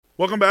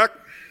Welcome back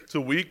to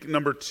week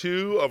number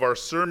 2 of our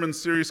sermon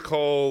series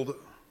called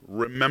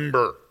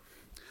Remember.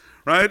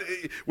 Right?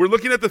 We're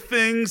looking at the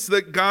things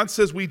that God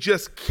says we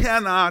just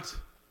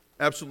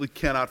absolutely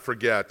cannot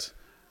forget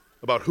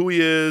about who he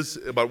is,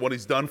 about what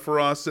he's done for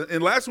us.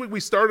 And last week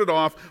we started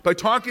off by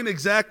talking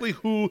exactly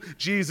who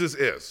Jesus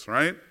is,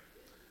 right?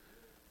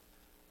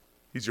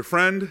 He's your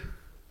friend.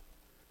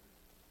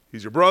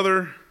 He's your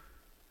brother.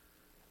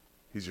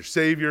 He's your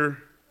Savior.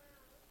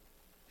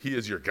 He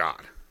is your God.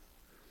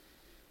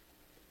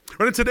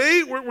 Right, and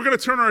today, we're going to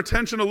turn our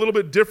attention a little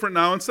bit different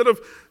now. Instead of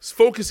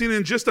focusing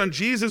in just on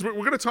Jesus, we're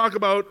going to talk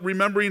about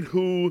remembering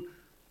who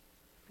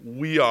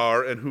we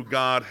are and who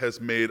God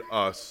has made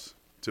us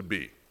to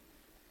be.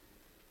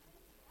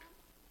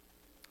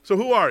 So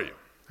who are you?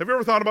 Have you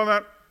ever thought about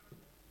that?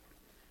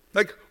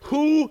 Like,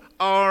 who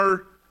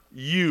are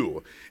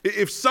you?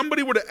 If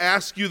somebody were to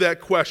ask you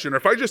that question, or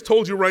if I just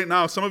told you right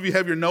now, some of you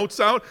have your notes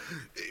out,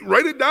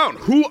 write it down.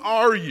 Who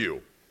are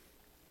you?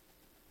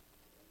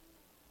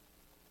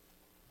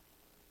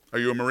 Are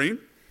you a Marine?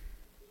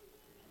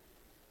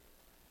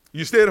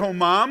 You stay-at-home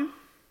mom?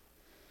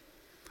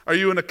 Are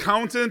you an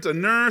accountant, a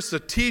nurse, a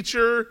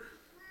teacher,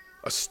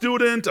 a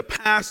student, a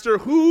pastor?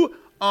 Who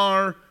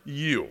are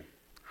you?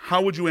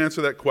 How would you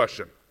answer that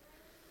question?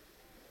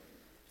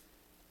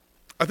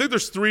 I think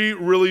there's 3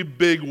 really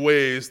big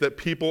ways that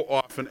people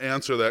often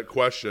answer that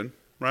question,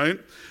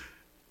 right?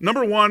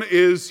 Number 1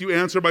 is you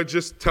answer by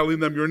just telling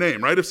them your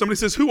name, right? If somebody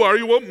says, who are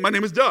you? Well, my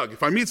name is Doug.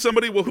 If I meet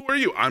somebody, well, who are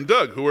you? I'm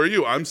Doug. Who are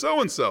you? I'm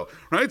so-and-so,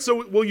 right?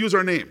 So we'll use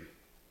our name.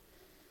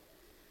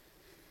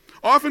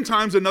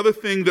 Oftentimes, another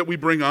thing that we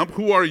bring up,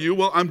 who are you?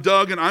 Well, I'm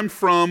Doug, and I'm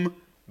from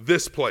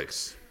this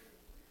place.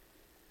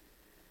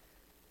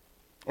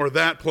 Or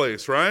that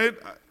place, right?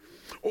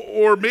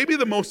 Or maybe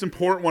the most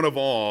important one of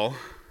all,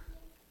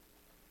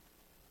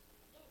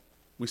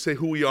 we say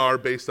who we are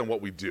based on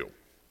what we do.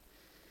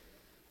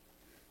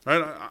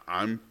 Right?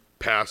 I'm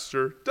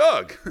Pastor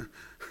Doug.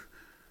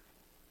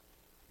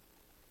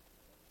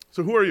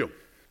 So who are you?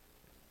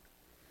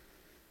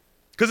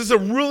 Because it's a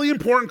really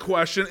important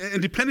question, and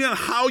depending on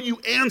how you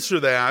answer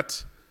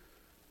that,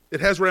 it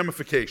has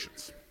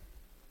ramifications.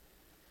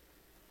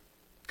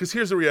 Because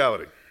here's the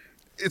reality.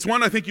 It's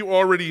one I think you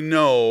already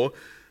know,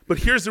 but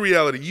here's the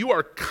reality. You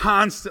are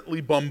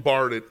constantly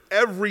bombarded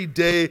every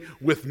day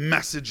with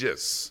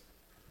messages.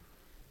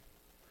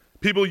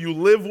 People you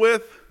live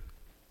with,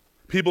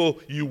 people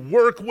you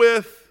work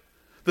with,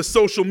 the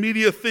social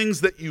media things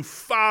that you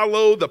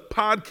follow, the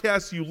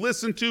podcasts you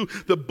listen to,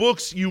 the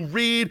books you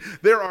read.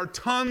 There are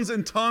tons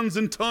and tons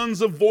and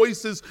tons of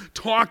voices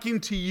talking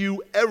to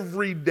you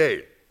every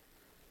day.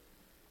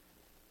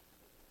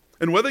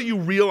 And whether you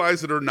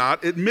realize it or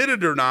not, admit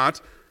it or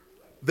not,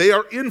 they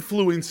are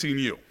influencing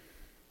you.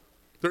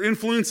 They're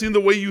influencing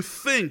the way you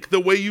think, the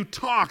way you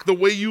talk, the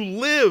way you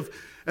live,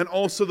 and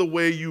also the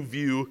way you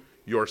view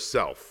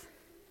yourself.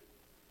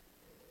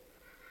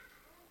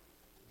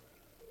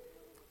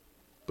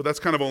 But that's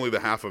kind of only the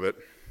half of it.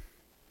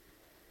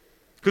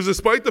 Because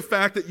despite the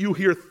fact that you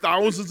hear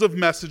thousands of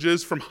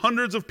messages from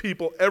hundreds of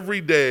people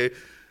every day,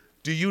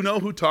 do you know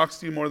who talks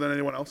to you more than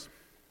anyone else?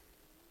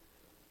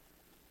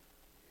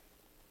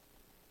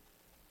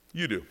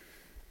 You do.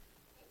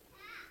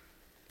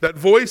 That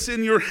voice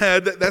in your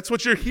head, that's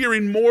what you're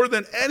hearing more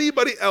than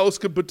anybody else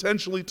could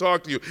potentially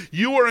talk to you.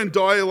 You are in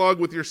dialogue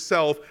with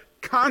yourself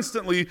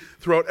constantly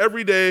throughout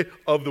every day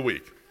of the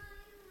week.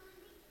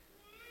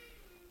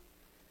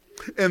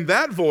 And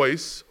that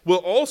voice will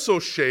also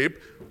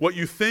shape what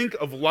you think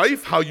of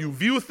life, how you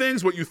view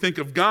things, what you think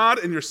of God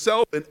and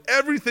yourself, and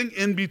everything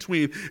in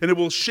between. And it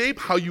will shape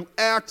how you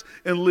act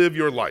and live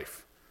your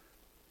life.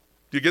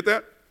 Do you get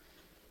that?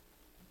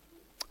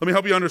 Let me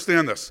help you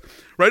understand this.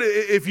 Right?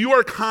 If you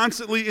are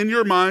constantly in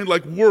your mind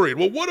like worried,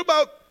 well, what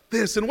about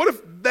this? And what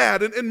if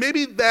that? And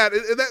maybe that,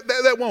 and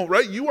that won't,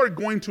 right? You are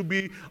going to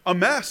be a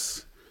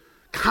mess.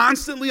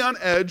 Constantly on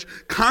edge,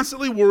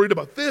 constantly worried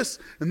about this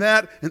and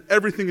that and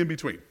everything in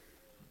between.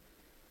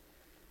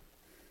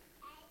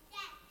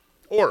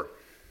 Or,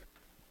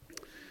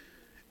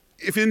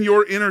 if in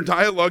your inner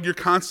dialogue you're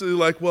constantly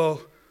like,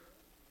 well,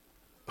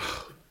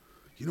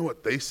 you know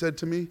what they said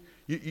to me?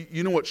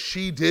 You know what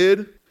she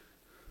did?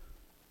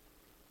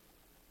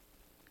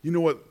 You know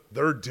what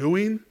they're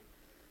doing?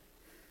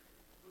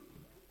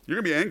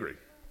 You're going to be angry.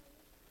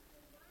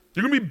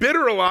 You're going to be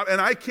bitter a lot, and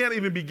I can't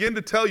even begin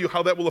to tell you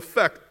how that will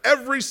affect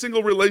every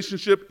single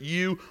relationship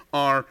you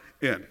are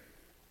in.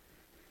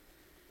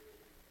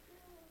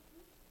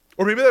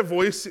 Or maybe that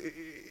voice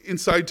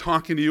inside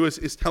talking to you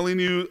is telling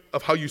you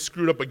of how you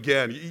screwed up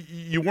again.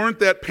 You weren't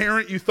that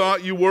parent you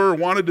thought you were or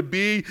wanted to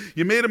be.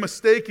 You made a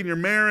mistake in your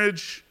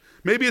marriage.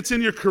 Maybe it's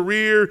in your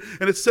career,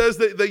 and it says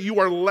that you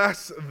are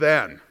less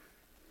than.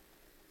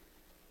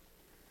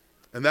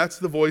 And that's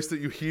the voice that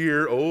you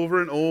hear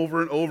over and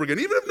over and over again.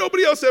 Even if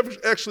nobody else ever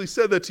actually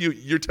said that to you,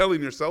 you're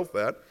telling yourself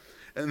that,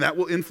 and that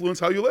will influence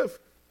how you live.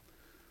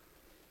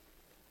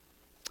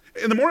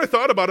 And the more I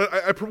thought about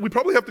it, we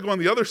probably have to go on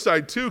the other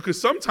side too, because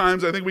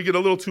sometimes I think we get a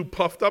little too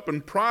puffed up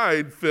and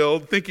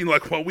pride-filled, thinking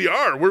like, well,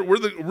 we're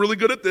really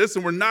good at this,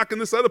 and we're knocking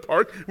this out of the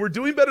park. We're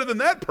doing better than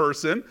that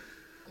person.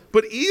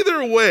 But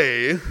either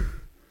way,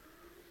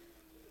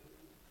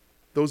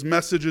 those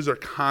messages are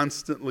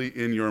constantly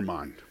in your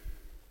mind.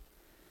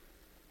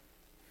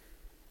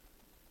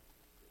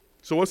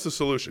 So what's the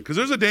solution? Because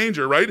there's a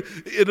danger, right?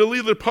 It'll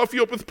either puff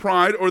you up with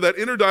pride, or that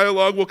inner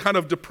dialogue will kind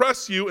of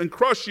depress you and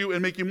crush you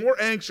and make you more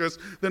anxious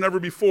than ever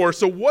before.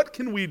 So what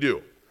can we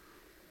do?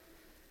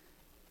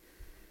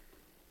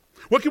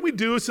 What can we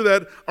do so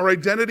that our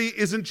identity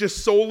isn't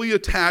just solely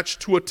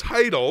attached to a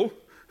title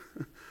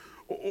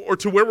or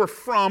to where we're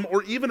from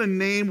or even a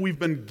name we've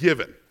been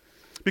given?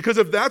 Because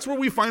if that's where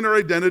we find our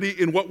identity,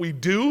 in what we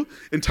do,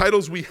 in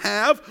titles we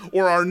have,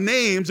 or our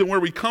names and where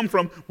we come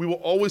from, we will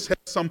always have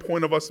some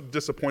point of us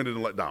disappointed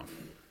and let down.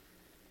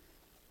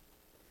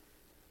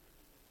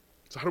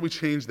 So how do we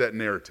change that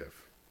narrative?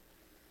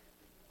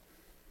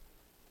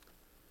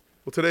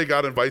 Well, today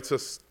God invites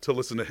us to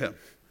listen to him,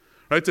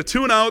 right? To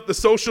tune out the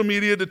social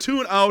media, to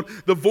tune out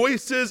the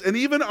voices and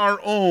even our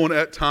own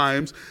at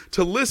times,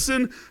 to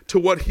listen to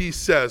what he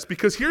says.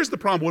 Because here's the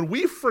problem. When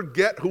we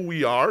forget who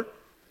we are,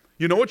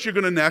 you know what you're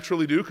going to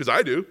naturally do? Because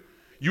I do.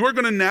 You are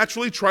going to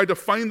naturally try to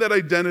find that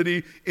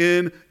identity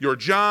in your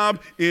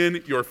job,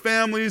 in your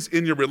families,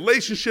 in your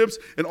relationships,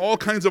 and all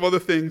kinds of other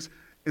things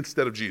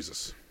instead of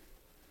Jesus.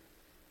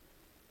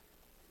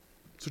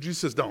 So Jesus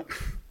says, don't.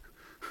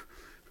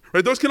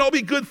 Right? Those can all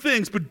be good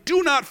things, but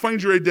do not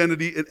find your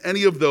identity in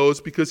any of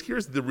those, because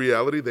here's the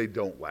reality: they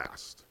don't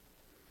last.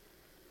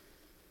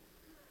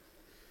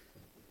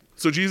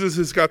 So Jesus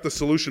has got the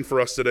solution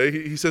for us today.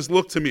 He says,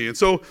 look to me. And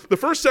so the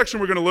first section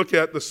we're going to look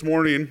at this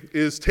morning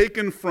is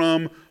taken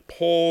from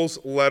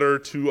Paul's letter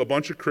to a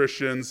bunch of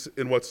Christians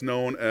in what's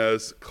known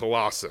as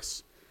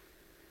Colossus.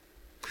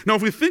 Now,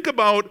 if we think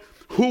about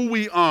who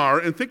we are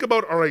and think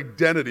about our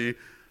identity,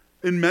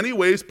 in many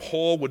ways,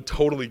 Paul would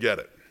totally get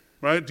it,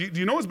 right? Do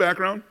you know his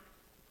background?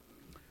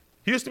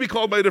 He used to be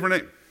called by a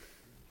different name.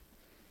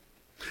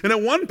 And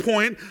at one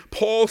point,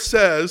 Paul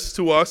says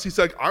to us, he's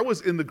like, I was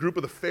in the group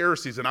of the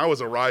Pharisees and I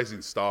was a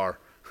rising star.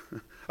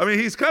 I mean,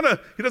 he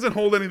doesn't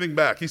hold anything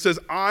back. He says,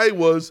 I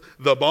was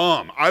the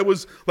bomb. I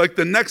was like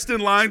the next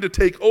in line to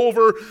take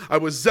over. I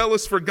was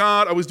zealous for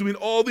God. I was doing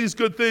all these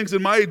good things,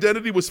 and my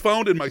identity was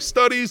found in my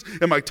studies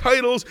and my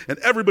titles, and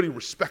everybody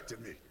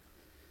respected me.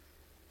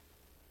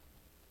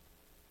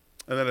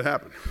 And then it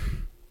happened.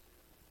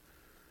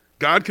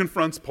 God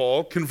confronts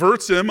Paul,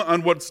 converts him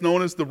on what's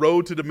known as the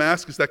road to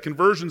Damascus, that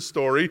conversion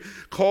story,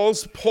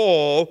 calls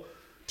Paul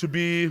to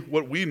be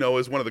what we know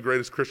as one of the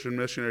greatest Christian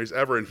missionaries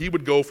ever, and he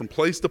would go from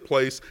place to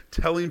place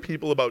telling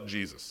people about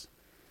Jesus.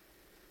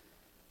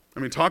 I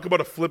mean, talk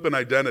about a flippant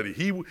identity.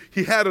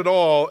 He had it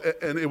all,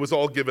 and it was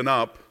all given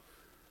up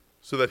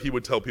so that he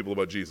would tell people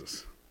about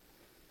Jesus.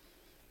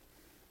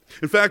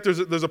 In fact,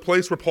 there's a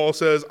place where Paul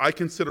says, I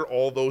consider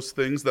all those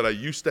things that I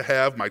used to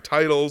have, my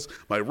titles,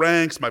 my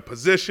ranks, my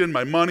position,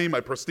 my money,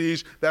 my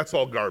prestige, that's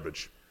all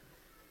garbage.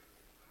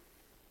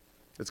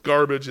 It's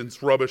garbage and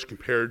it's rubbish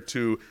compared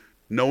to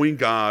knowing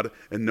God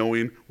and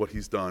knowing what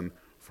he's done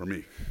for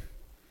me.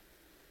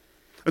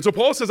 And so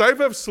Paul says, I have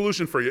a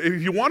solution for you.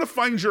 If you want to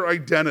find your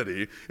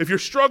identity, if you're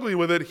struggling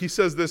with it, he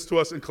says this to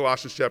us in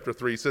Colossians chapter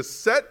 3. He says,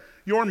 set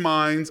your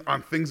minds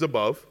on things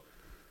above,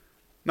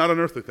 not on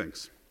earthly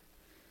things.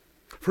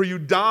 For you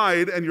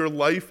died, and your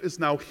life is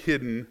now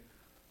hidden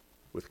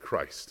with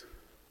Christ.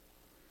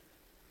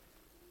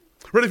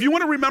 Right, if you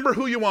want to remember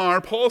who you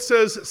are, Paul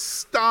says,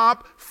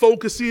 stop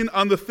focusing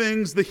on the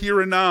things, the here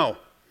and now.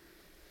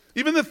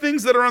 Even the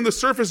things that are on the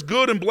surface,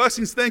 good and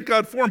blessings, thank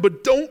God for them,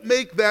 but don't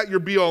make that your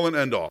be-all and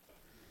end-all.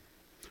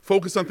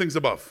 Focus on things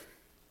above.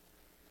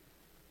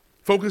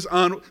 Focus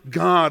on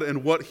God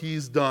and what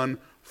he's done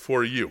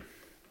for you.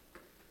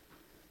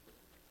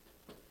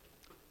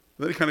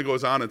 Then he kind of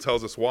goes on and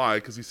tells us why,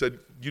 because he said,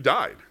 you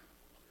died.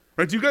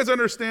 Right? Do you guys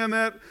understand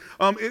that?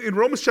 In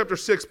Romans chapter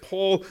 6,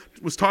 Paul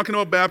was talking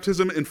about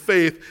baptism and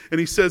faith, and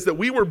he says that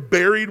we were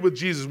buried with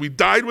Jesus. We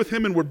died with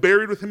him and were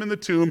buried with him in the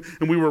tomb,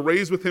 and we were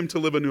raised with him to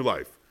live a new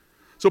life.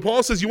 So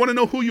Paul says, you want to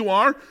know who you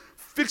are?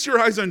 Fix your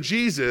eyes on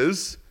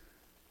Jesus,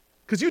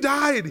 because you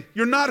died.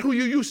 You're not who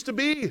you used to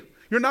be.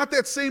 You're not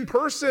that same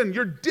person.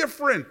 You're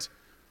different,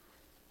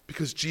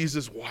 because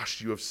Jesus washed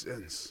you of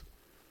sins.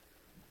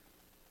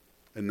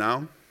 And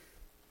now,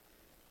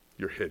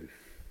 you're hidden.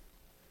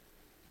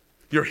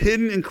 You're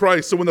hidden in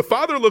Christ. So when the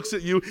Father looks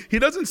at you, he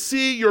doesn't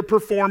see your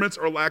performance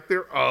or lack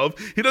thereof.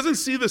 He doesn't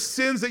see the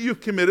sins that you've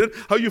committed,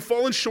 how you've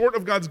fallen short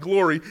of God's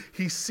glory.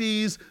 He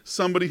sees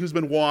somebody who's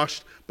been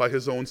washed by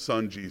his own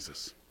Son,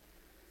 Jesus.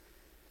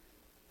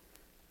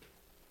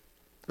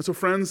 And so,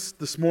 friends,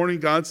 this morning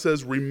God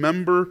says,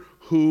 remember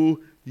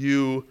who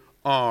you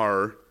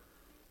are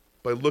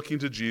by looking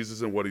to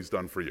Jesus and what he's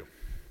done for you.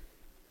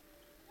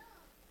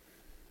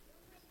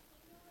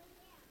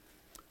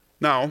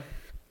 Now,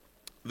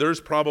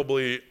 there's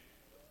probably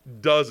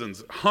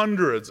dozens,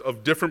 hundreds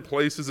of different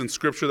places in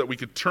Scripture that we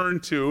could turn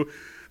to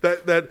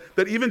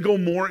that even go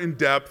more in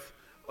depth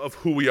of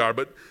who we are.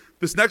 But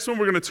this next one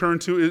we're going to turn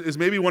to is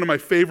maybe one of my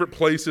favorite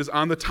places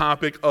on the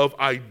topic of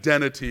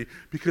identity,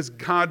 because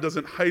God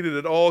doesn't hide it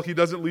at all. He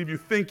doesn't leave you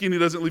thinking. He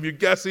doesn't leave you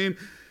guessing.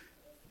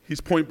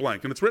 He's point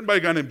blank. And it's written by a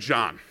guy named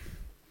John.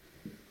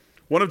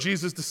 One of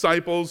Jesus'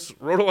 disciples,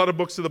 wrote a lot of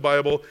books of the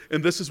Bible,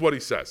 and this is what he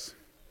says.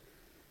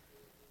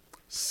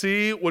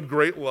 See what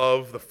great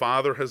love the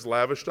Father has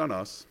lavished on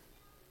us,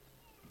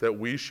 that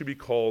we should be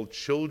called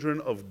children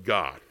of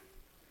God.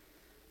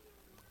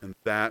 And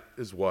that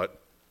is what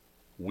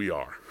we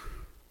are.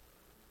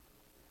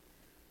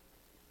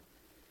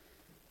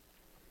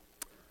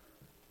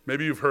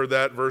 Maybe you've heard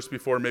that verse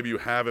before, maybe you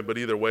haven't, but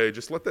either way,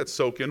 just let that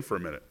soak in for a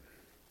minute.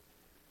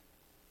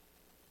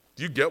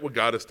 Do you get what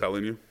God is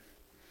telling you?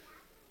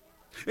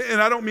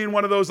 And I don't mean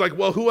one of those like,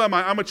 well, who am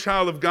I? I'm a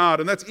child of God.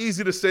 And that's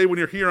easy to say when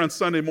you're here on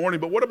Sunday morning,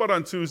 but what about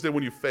on Tuesday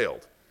when you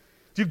failed?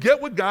 Do you get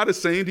what God is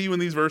saying to you in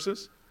these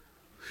verses?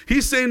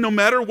 He's saying no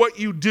matter what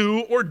you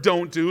do or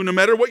don't do, no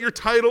matter what your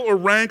title or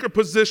rank or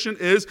position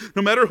is,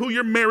 no matter who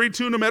you're married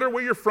to, no matter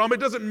where you're from, it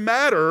doesn't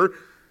matter.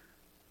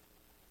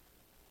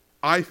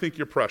 I think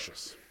you're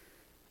precious.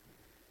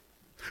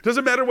 It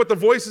doesn't matter what the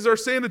voices are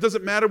saying. It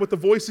doesn't matter what the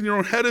voice in your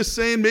own head is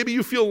saying. Maybe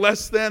you feel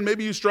less than.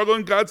 Maybe you struggle,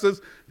 and God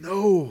says,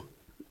 no.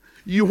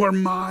 You are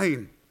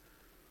mine.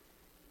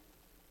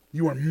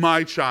 You are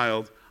my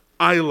child.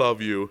 I love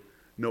you.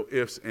 No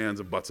ifs, ands,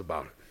 and buts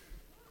about it.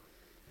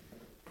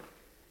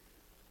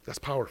 That's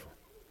powerful.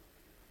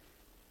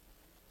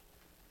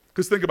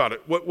 Because think about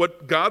it.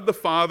 What God the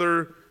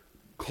Father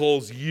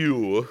calls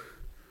you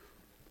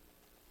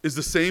is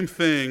the same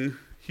thing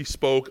he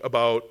spoke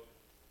about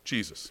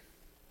Jesus.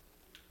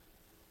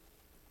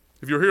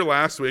 If you were here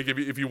last week,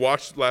 if you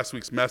watched last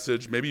week's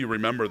message, maybe you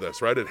remember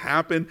this, right? It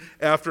happened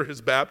after his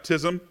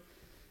baptism.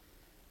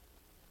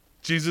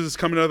 Jesus is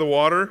coming out of the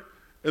water,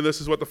 and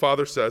this is what the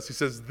Father says. He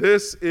says,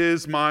 "This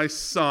is my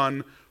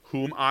Son,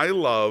 whom I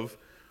love.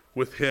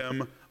 With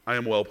him I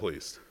am well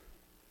pleased."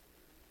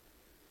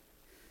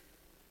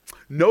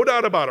 No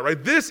doubt about it,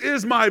 right? This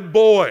is my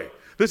boy.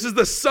 This is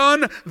the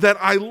Son that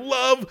I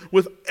love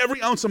with every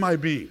ounce of my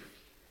being.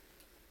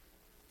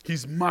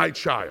 He's my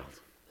child.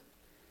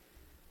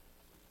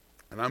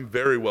 And I'm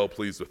very well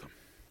pleased with him.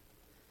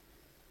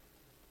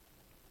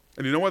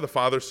 And you know why the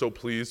Father's so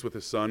pleased with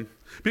his Son?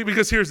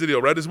 Because here's the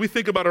deal, right? As we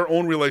think about our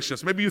own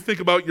relationships, maybe you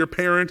think about your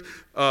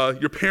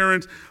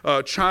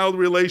parent-child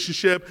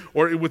relationship,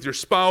 or with your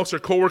spouse or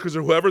coworkers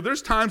or whoever.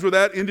 There's times where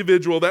that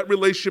individual, that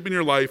relationship in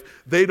your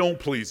life, they don't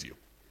please you.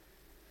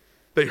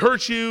 They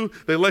hurt you,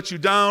 they let you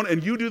down,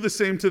 and you do the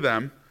same to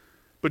them.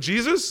 But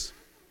Jesus?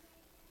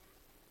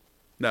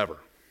 Never.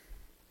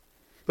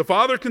 The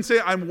Father can say,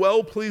 I'm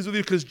well pleased with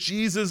you, because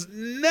Jesus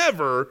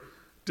never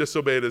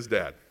disobeyed his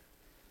dad.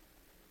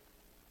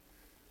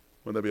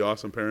 Wouldn't that be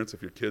awesome, parents,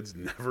 if your kids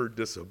never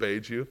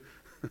disobeyed you?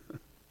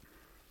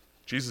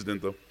 Jesus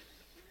didn't, though.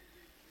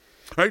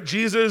 All right,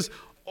 Jesus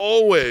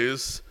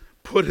always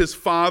put his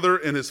Father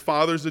and his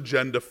Father's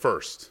agenda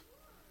first.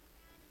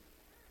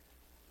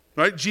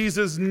 Right?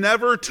 Jesus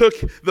never took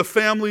the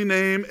family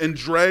name and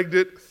dragged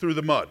it through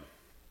the mud.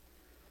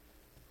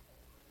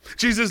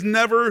 Jesus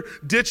never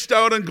ditched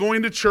out on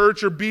going to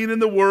church or being in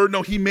the Word.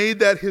 No, he made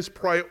that his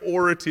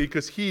priority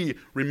because he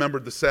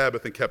remembered the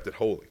Sabbath and kept it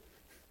holy.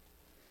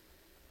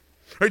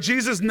 Right?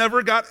 Jesus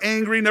never got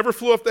angry, never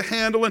flew off the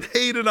handle and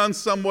hated on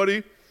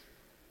somebody.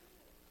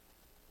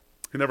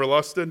 He never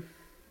lusted,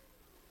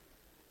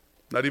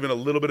 not even a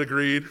little bit of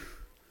greed.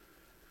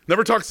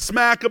 Never talked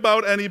smack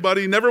about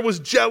anybody, never was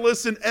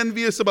jealous and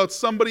envious about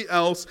somebody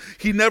else.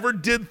 He never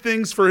did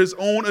things for his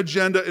own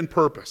agenda and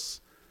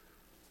purpose.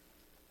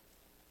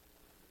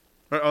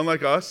 Right?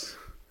 Unlike us,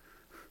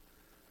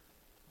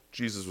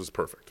 Jesus was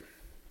perfect.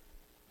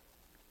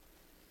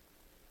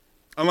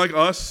 Unlike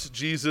us,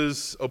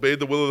 Jesus obeyed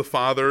the will of the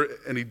Father,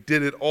 and he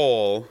did it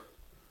all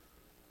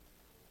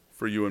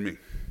for you and me.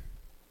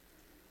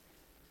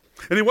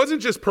 And he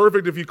wasn't just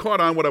perfect. If you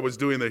caught on what I was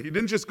doing there, he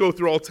didn't just go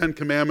through all 10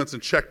 commandments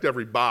and checked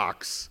every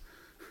box.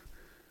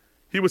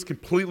 He was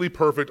completely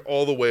perfect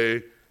all the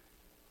way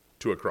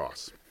to a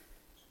cross.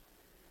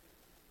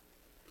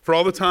 For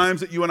all the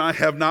times that you and I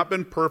have not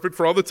been perfect,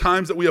 for all the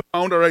times that we have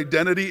found our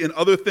identity in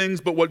other things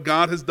but what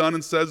God has done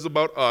and says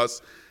about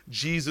us,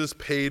 Jesus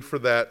paid for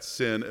that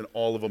sin and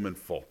all of them in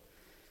full.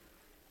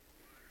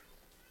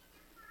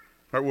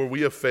 Right, where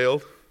we have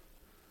failed,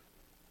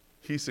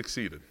 he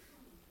succeeded.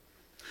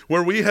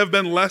 Where we have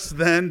been less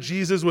than,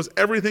 Jesus was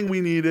everything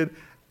we needed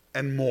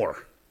and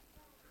more.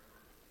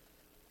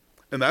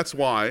 And that's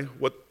why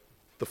what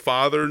the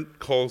Father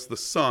calls the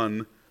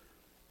Son,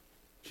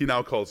 he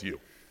now calls you.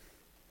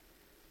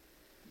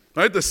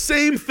 Right? The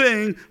same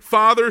thing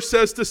Father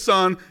says to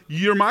Son,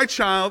 you're my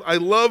child, I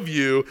love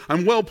you,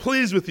 I'm well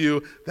pleased with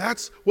you.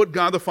 That's what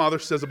God the Father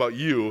says about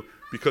you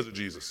because of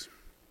Jesus.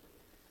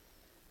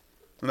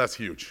 And that's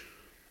huge.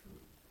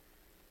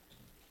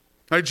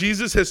 Right?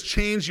 Jesus has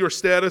changed your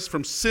status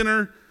from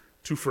sinner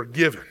to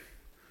forgiven.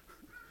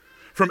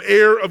 From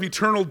heir of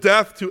eternal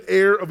death to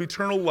heir of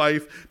eternal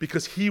life,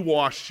 because he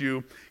washed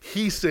you,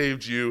 he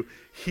saved you,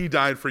 he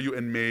died for you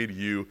and made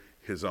you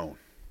his own.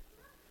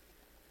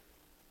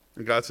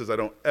 And God says, I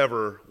don't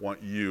ever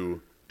want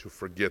you to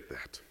forget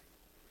that.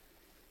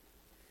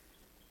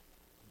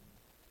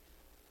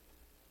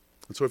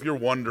 And so if you're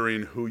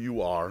wondering who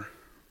you are,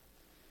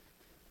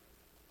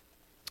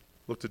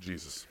 look to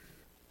Jesus.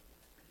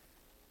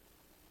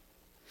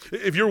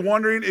 If you're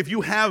wondering if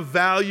you have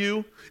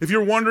value, if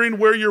you're wondering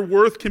where your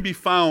worth can be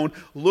found,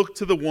 look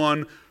to the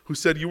one who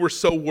said you were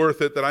so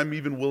worth it that I'm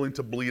even willing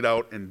to bleed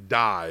out and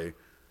die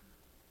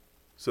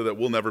so that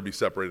we'll never be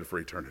separated for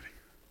eternity.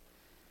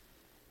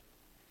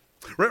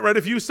 Right?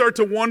 If you start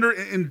to wonder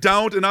and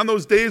doubt, and on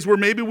those days where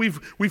maybe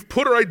we've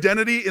put our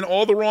identity in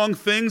all the wrong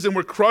things and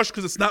we're crushed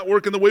because it's not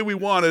working the way we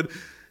wanted,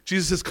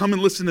 Jesus says, come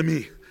and listen to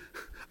me.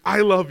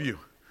 I love you.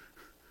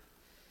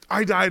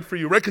 I died for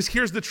you, right? Because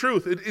here's the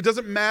truth. It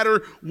doesn't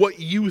matter what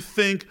you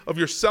think of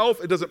yourself.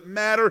 It doesn't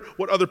matter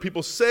what other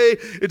people say.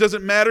 It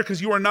doesn't matter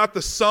because you are not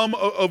the sum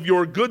of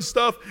your good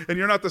stuff, and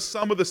you're not the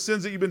sum of the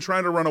sins that you've been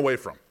trying to run away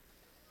from.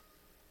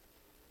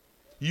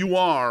 You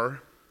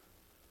are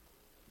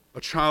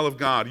a child of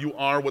God. You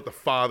are what the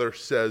Father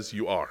says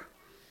you are.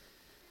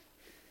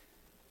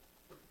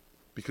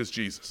 Because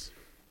Jesus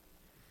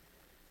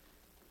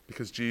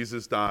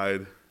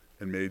died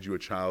and made you a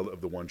child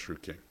of the one true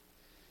King.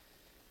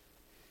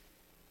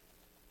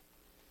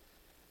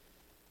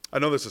 I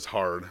know this is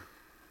hard.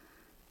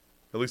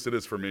 At least it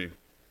is for me.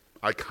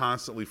 I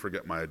constantly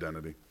forget my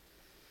identity.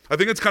 I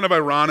think it's kind of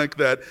ironic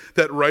that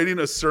writing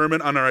a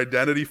sermon on our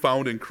identity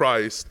found in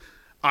Christ,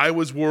 I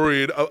was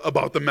worried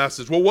about the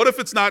message. Well, what if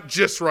it's not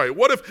just right?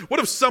 What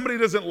if somebody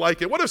doesn't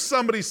like it? What if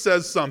somebody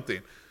says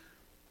something?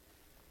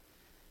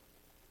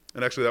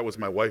 And actually, that was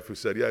my wife who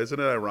said, yeah, isn't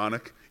it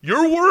ironic?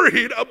 You're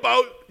worried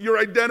about your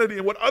identity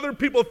and what other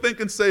people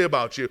think and say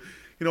about you.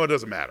 You know, it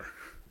doesn't matter.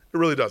 It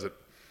really doesn't.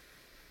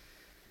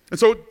 And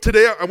so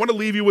today, I want to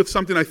leave you with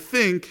something I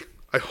think,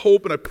 I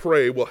hope, and I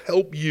pray will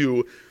help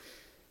you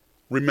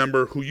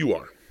remember who you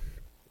are.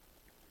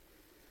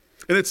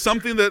 And it's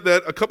something that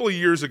a couple of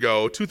years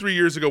ago, 2-3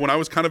 years ago, when I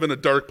was kind of in a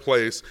dark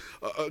place,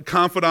 a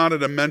confidant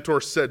and a mentor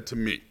said to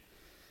me,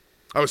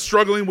 I was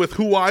struggling with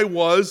who I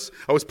was.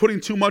 I was putting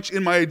too much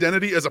in my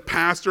identity as a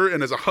pastor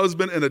and as a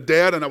husband and a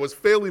dad, and I was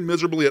failing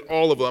miserably at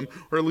all of them,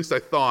 or at least I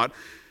thought.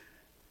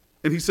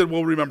 And he said,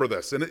 well, remember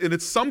this. And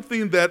it's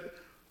something that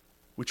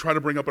we try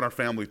to bring up in our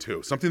family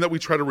too. Something that we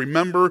try to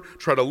remember,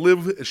 try to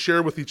live and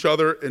share with each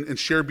other, and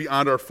share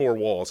beyond our four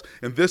walls.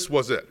 And this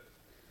was it.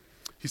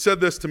 He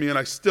said this to me, and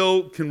I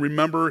still can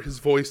remember his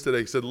voice today.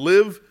 He said,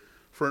 live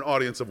for an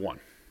audience of one.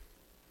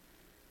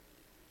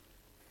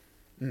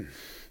 You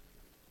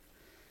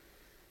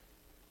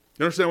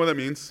understand what that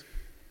means?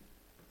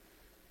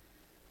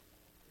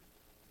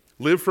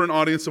 Live for an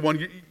audience of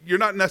one. You're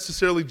not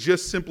necessarily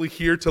just simply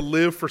here to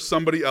live for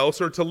somebody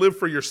else or to live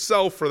for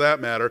yourself for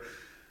that matter.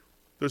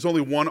 There's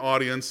only one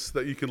audience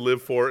that you can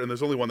live for, and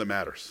there's only one that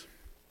matters.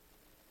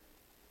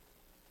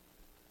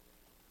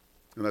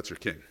 And that's your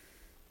King.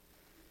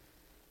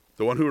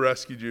 The one who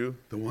rescued you,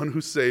 the one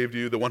who saved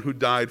you, the one who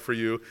died for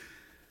you.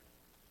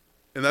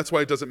 And that's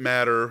why it doesn't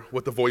matter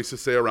what the voices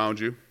say around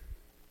you.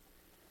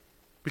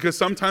 Because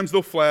sometimes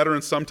they'll flatter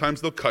and sometimes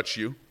they'll cut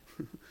you.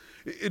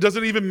 It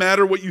doesn't even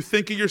matter what you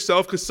think of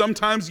yourself, because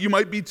sometimes you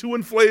might be too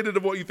inflated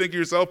of what you think of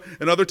yourself,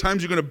 and other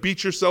times you're going to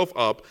beat yourself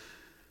up.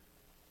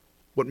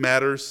 What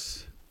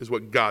matters is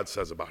what God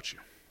says about you.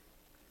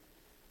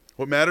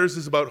 What matters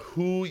is about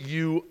who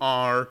you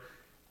are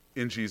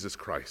in Jesus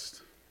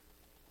Christ.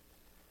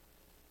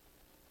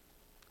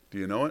 Do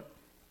you know it?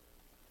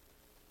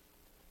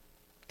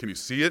 Can you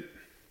see it?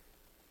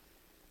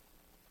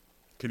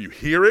 Can you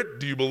hear it?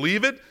 Do you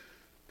believe it?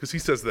 Because he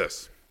says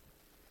this,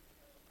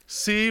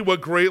 see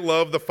what great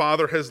love the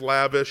Father has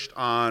lavished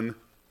on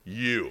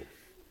you,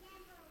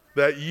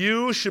 that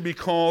you should be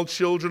called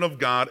children of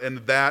God, and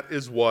that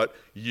is what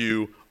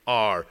you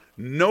are.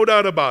 No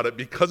doubt about it.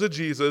 Because of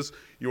Jesus,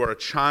 you are a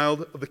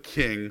child of the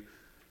King.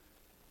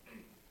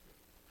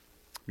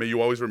 May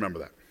you always remember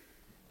that.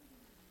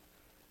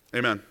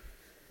 Amen.